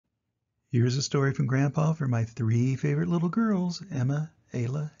Here's a story from Grandpa for my three favorite little girls, Emma,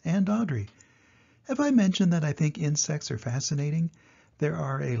 Ayla, and Audrey. Have I mentioned that I think insects are fascinating? There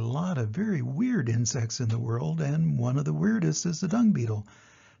are a lot of very weird insects in the world, and one of the weirdest is the dung beetle.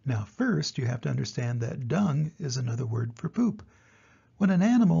 Now first, you have to understand that dung is another word for poop. When an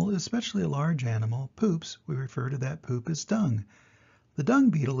animal, especially a large animal, poops, we refer to that poop as dung. The dung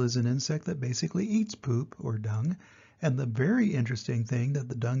beetle is an insect that basically eats poop, or dung, and the very interesting thing that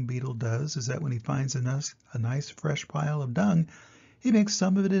the dung beetle does is that when he finds a nice fresh pile of dung, he makes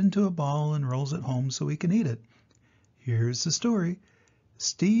some of it into a ball and rolls it home so he can eat it. Here's the story.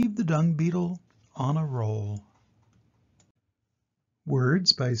 Steve the Dung Beetle on a Roll.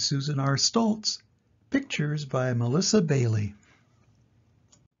 Words by Susan R. Stoltz. Pictures by Melissa Bailey.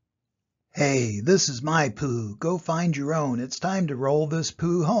 Hey, this is my poo. Go find your own. It's time to roll this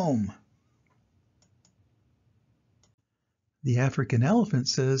poo home. The African elephant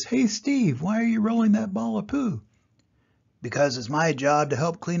says, "Hey Steve, why are you rolling that ball of poo?" Because it's my job to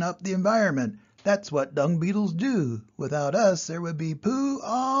help clean up the environment. That's what dung beetles do. Without us, there would be poo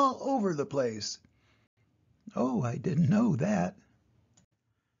all over the place. Oh, I didn't know that.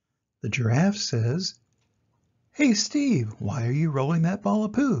 The giraffe says, "Hey Steve, why are you rolling that ball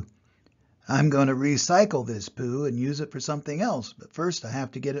of poo?" I'm going to recycle this poo and use it for something else, but first I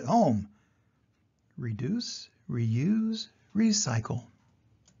have to get it home. Reduce, reuse, recycle.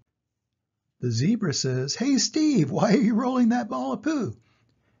 The zebra says, "Hey Steve, why are you rolling that ball of poo?"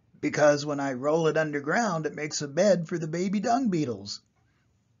 Because when I roll it underground, it makes a bed for the baby dung beetles.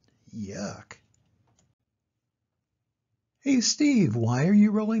 Yuck. "Hey Steve, why are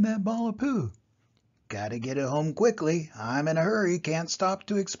you rolling that ball of poo?" Gotta get it home quickly. I'm in a hurry, can't stop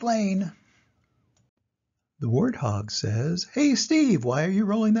to explain. The warthog says, "Hey Steve, why are you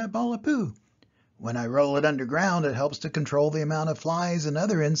rolling that ball of poo?" When I roll it underground, it helps to control the amount of flies and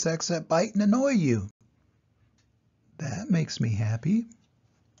other insects that bite and annoy you. That makes me happy.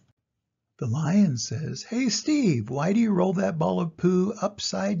 The lion says, "Hey Steve, why do you roll that ball of poo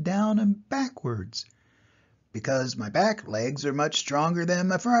upside down and backwards?" Because my back legs are much stronger than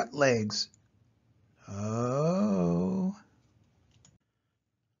my front legs. Oh.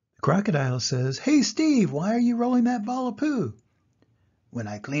 The crocodile says, "Hey Steve, why are you rolling that ball of poo?" When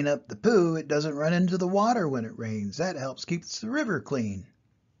I clean up the poo, it doesn't run into the water when it rains. That helps keep the river clean.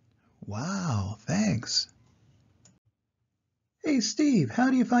 Wow, thanks. "Hey Steve, how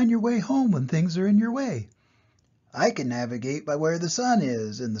do you find your way home when things are in your way?" I can navigate by where the sun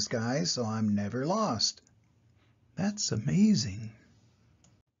is in the sky, so I'm never lost. That's amazing.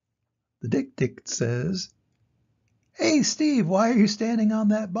 The dik-dik says, "Hey Steve, why are you standing on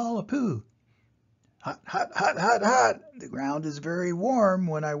that ball of poo?" Hot, hot, hot, hot, hot. The ground is very warm.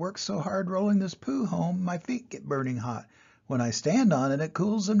 When I work so hard rolling this poo home, my feet get burning hot. When I stand on it, it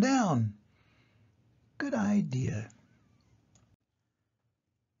cools them down. Good idea.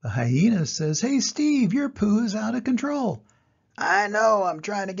 The hyena says, "Hey Steve, your poo is out of control." I know, I'm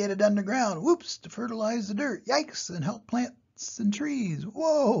trying to get it underground. Whoops, to fertilize the dirt. Yikes, and help plants and trees.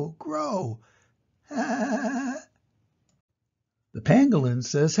 Whoa, grow. The pangolin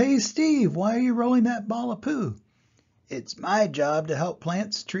says, "Hey Steve, why are you rolling that ball of poo?" It's my job to help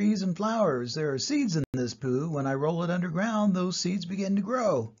plants, trees, and flowers. There are seeds in this poo. When I roll it underground, those seeds begin to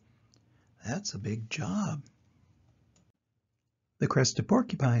grow. That's a big job. The crested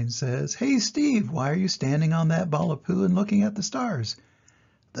porcupine says, "Hey Steve, why are you standing on that ball of poo and looking at the stars?"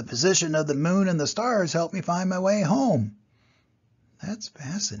 The position of the moon and the stars help me find my way home. That's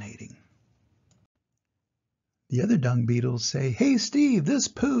fascinating. The other dung beetles say, "Hey Steve, this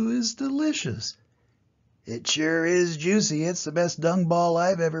poo is delicious." It sure is juicy. It's the best dung ball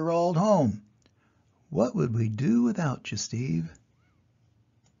I've ever rolled home. What would we do without you, Steve?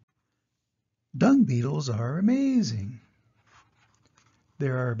 Dung beetles are amazing.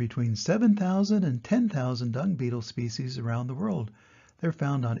 There are between 7,000 and 10,000 dung beetle species around the world. They're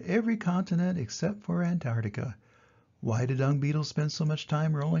found on every continent except for Antarctica. Why do dung beetles spend so much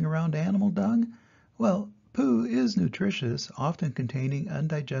time rolling around animal dung? Well, poo is nutritious, often containing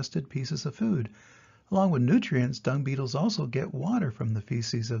undigested pieces of food. Along with nutrients, dung beetles also get water from the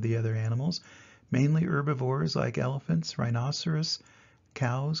feces of the other animals, mainly herbivores like elephants, rhinoceros,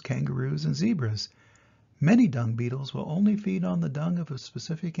 cows, kangaroos, and zebras. Many dung beetles will only feed on the dung of a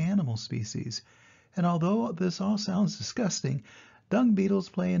specific animal species. And although this all sounds disgusting, dung beetles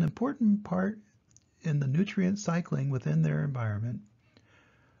play an important part in the nutrient cycling within their environment.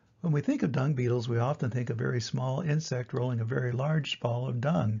 When we think of dung beetles, we often think of a very small insect rolling a very large ball of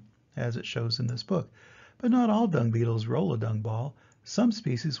dung, as it shows in this book. But not all dung beetles roll a dung ball. Some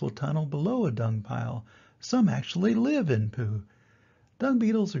species will tunnel below a dung pile. Some actually live in poo. Dung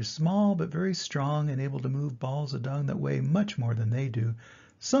beetles are small but very strong and able to move balls of dung that weigh much more than they do.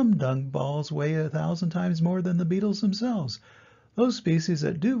 Some dung balls weigh 1,000 times more than the beetles themselves. Those species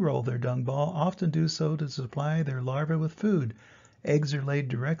that do roll their dung ball often do so to supply their larvae with food. Eggs are laid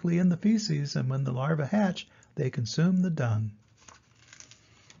directly in the feces, and when the larvae hatch, they consume the dung.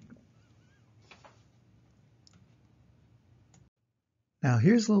 Now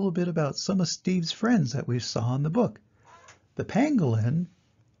here's a little bit about some of Steve's friends that we saw in the book. The pangolin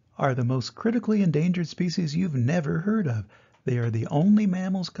are the most critically endangered species you've never heard of. They are the only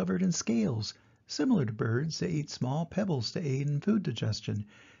mammals covered in scales. Similar to birds, they eat small pebbles to aid in food digestion.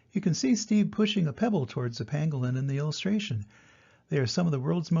 You can see Steve pushing a pebble towards the pangolin in the illustration. They are some of the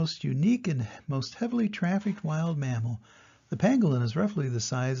world's most unique and most heavily trafficked wild mammal. The pangolin is roughly the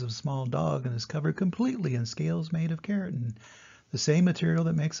size of a small dog and is covered completely in scales made of keratin, the same material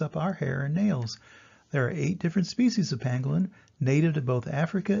that makes up our hair and nails. There are 8 different species of pangolin, native to both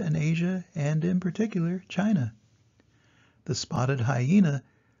Africa and Asia, and in particular, China. The spotted hyena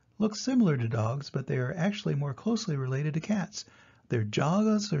looks similar to dogs, but they are actually more closely related to cats. Their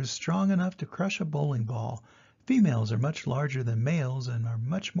jaws are strong enough to crush a bowling ball. Females are much larger than males and are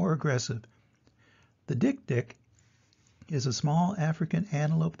much more aggressive. The dik-dik is a small African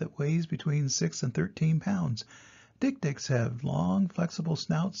antelope that weighs between 6 and 13 pounds. Dik-diks have long, flexible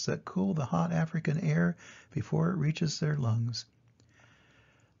snouts that cool the hot African air before it reaches their lungs.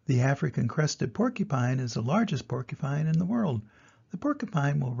 The African crested porcupine is the largest porcupine in the world. The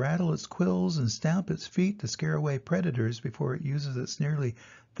porcupine will rattle its quills and stamp its feet to scare away predators before it uses its nearly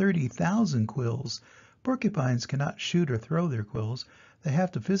 30,000 quills. Porcupines cannot shoot or throw their quills. They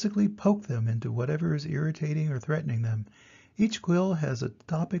have to physically poke them into whatever is irritating or threatening them. Each quill has a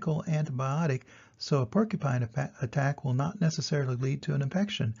topical antibiotic, so a porcupine attack will not necessarily lead to an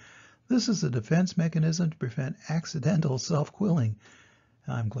infection. This is a defense mechanism to prevent accidental self-quilling.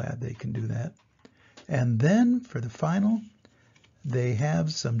 I'm glad they can do that. And then for the final, they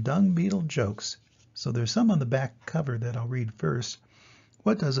have some dung beetle jokes. So there's some on the back cover that I'll read first.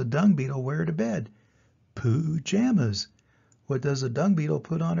 What does a dung beetle wear to bed? Poo-jammas. What does a dung beetle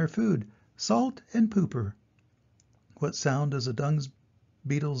put on her food? Salt and pooper. What sound does a dung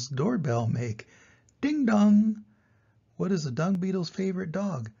beetle's doorbell make? Ding dong. What is a dung beetle's favorite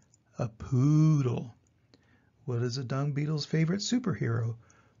dog? A poodle. What is a dung beetle's favorite superhero?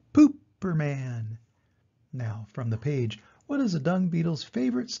 Pooperman. Now, from the page, what is a dung beetle's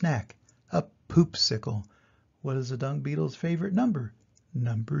favorite snack? A poopsicle. What is a dung beetle's favorite number?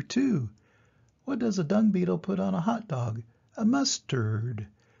 Number 2. What does a dung beetle put on a hot dog? A mustard.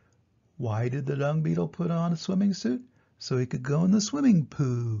 Why did the dung beetle put on a swimming suit? So he could go in the swimming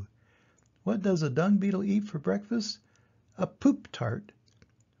pool. What does a dung beetle eat for breakfast? A poop tart.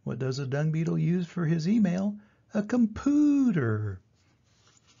 What does a dung beetle use for his email? A computer.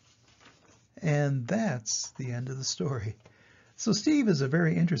 And that's the end of the story. So Steve is a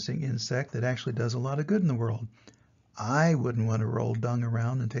very interesting insect that actually does a lot of good in the world. I wouldn't want to roll dung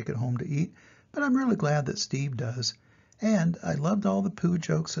around and take it home to eat, but I'm really glad that Steve does. And I loved all the poo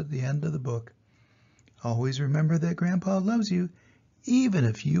jokes at the end of the book. Always remember that Grandpa loves you, even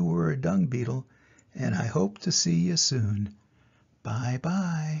if you were a dung beetle, and I hope to see you soon.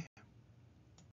 Bye-bye.